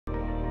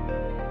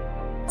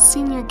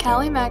Senior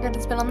Callie Maggard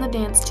has been on the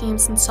dance team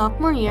since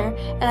sophomore year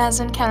and has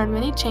encountered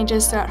many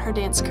changes throughout her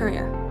dance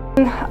career.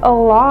 A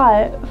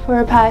lot. For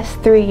the past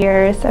 3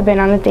 years I've been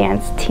on the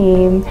dance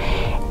team,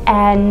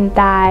 and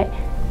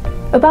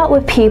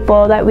with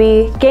people that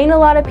we gained a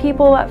lot of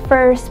people at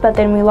first, but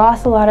then we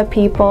lost a lot of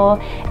people,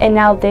 and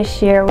now this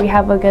year we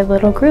have a good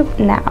little group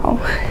now.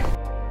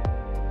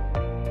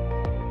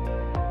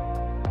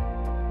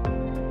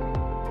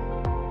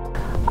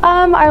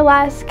 Our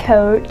last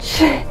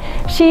coach,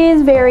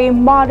 she's very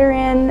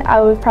modern,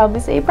 I would probably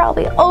say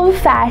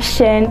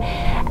old-fashioned,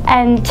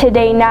 and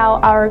today now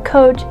our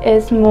coach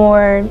is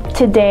more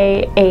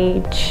today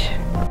age.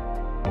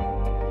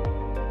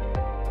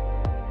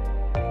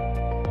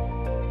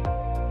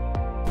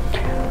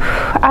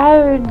 I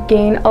would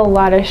gain a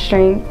lot of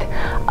strength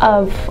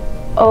of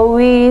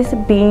always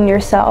being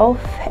yourself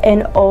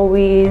and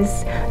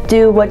always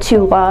do what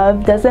you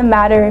love. Doesn't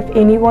matter if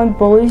anyone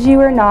bullies you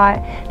or not,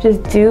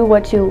 just do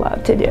what you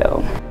love to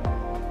do.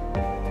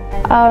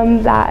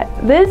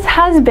 This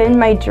has been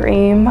my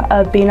dream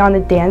of being on the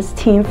dance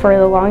team for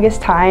the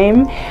longest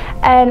time,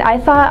 and I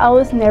thought I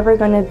was never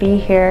gonna be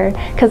here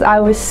because I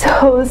was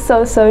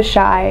so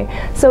shy.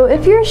 So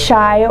if you're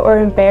shy or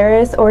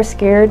embarrassed or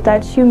scared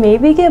that you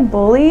maybe get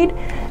bullied,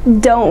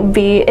 don't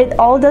be. It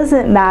all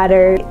doesn't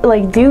matter.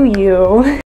 Like, do you.